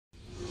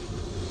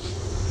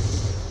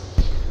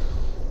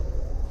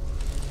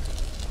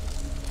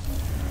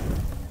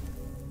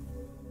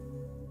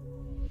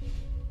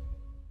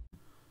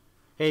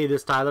Hey,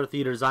 this is Tyler,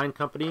 Theater Design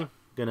Company.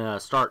 Gonna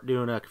start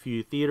doing a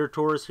few theater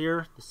tours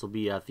here. This will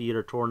be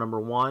theater tour number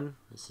 1.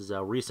 This is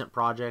a recent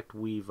project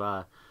we've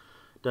done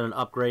an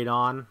upgrade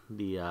on.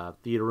 The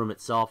theater room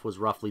itself was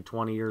roughly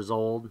 20 years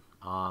old,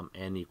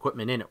 and the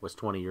equipment in it was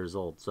 20 years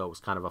old, so it was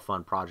kind of a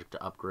fun project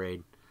to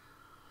upgrade.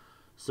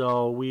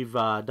 So we've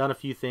done a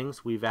few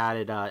things. We've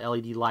added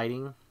LED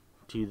lighting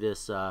to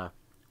this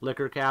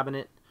liquor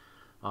cabinet.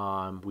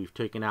 We've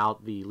taken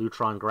out the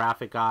Lutron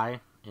graphic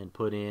eye and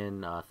put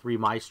in 3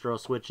 Maestro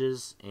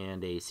switches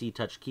and a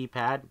C-Touch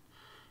keypad,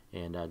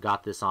 and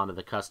got this onto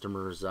the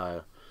customer's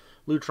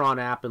Lutron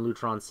app and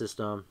Lutron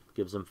system.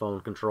 Gives them phone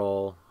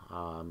control,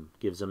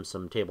 gives them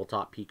some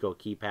tabletop Pico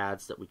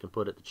keypads that we can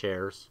put at the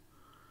chairs.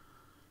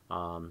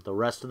 The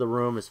rest of the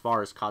room, as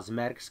far as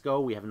cosmetics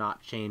go, we have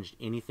not changed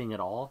anything at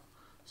all.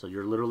 So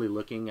you're literally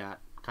looking at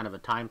kind of a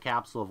time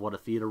capsule of what a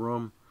theater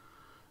room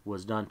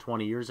was done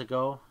 20 years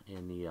ago.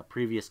 In the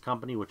previous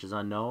company, which is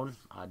unknown,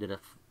 did a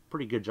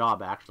pretty good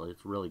job, actually.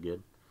 It's really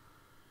good.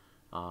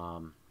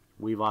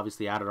 We've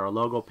obviously added our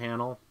logo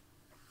panel,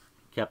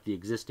 kept the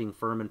existing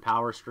Furman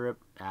power strip,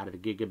 added a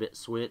gigabit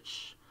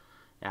switch,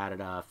 added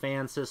a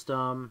fan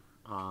system,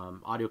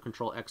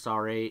 Audiocontrol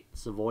XR8,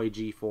 Savoy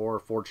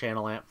G4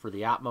 4-channel amp for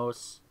the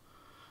Atmos.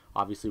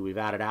 Obviously we've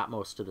added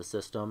Atmos to the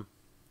system,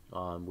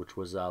 which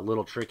was a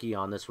little tricky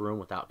on this room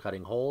without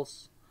cutting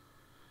holes.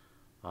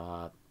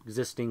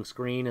 Existing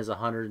screen is a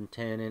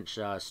 110-inch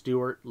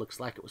Stewart. Looks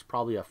like it was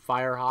probably a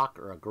Firehawk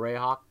or a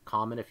Greyhawk.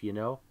 Comment if you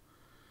know.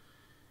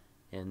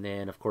 And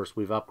then, of course,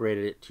 we've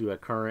upgraded it to a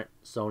current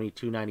Sony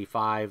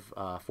 295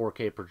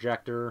 4K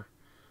projector.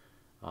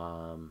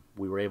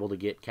 We were able to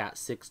get Cat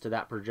 6 to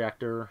that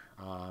projector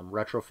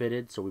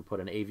retrofitted, so we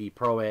put an AV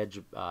Pro Edge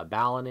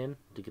balun in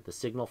to get the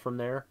signal from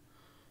there.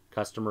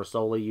 Customer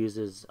solely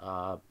uses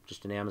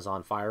just an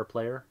Amazon Fire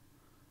player.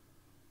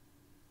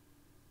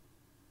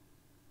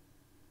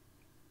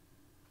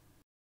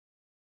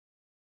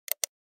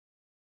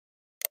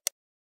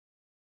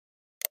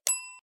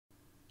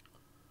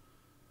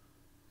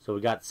 So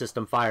we got the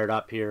system fired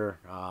up here.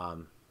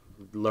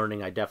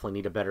 Learning I definitely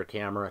need a better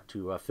camera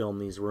to film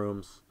these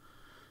rooms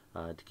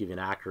to give you an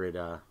accurate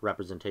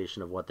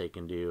representation of what they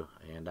can do.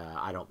 And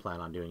I don't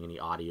plan on doing any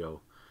audio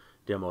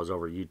demos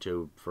over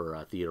YouTube for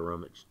a theater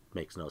room. It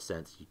makes no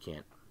sense. You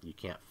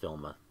can't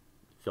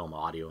film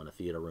audio in a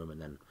theater room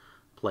and then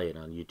play it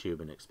on YouTube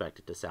and expect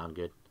it to sound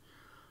good.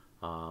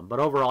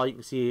 But overall, you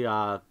can see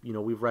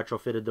we've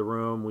retrofitted the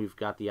room. We've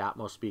got the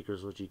Atmos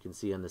speakers, which you can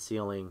see in the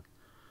ceiling.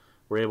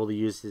 We're able to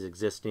use his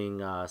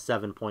existing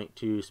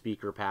 7.2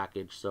 speaker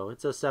package, so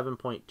it's a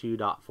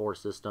 7.2.4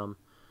 system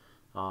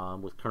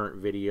with current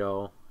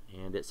video,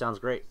 and it sounds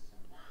great.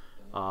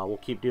 We'll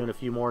keep doing a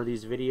few more of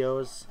these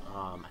videos.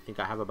 I think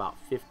I have about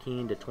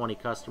 15 to 20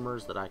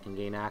 customers that I can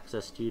gain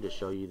access to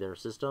show you their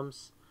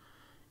systems,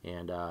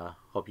 and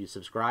hope you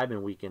subscribe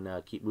and we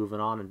can keep moving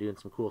on and doing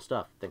some cool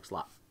stuff. Thanks a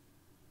lot.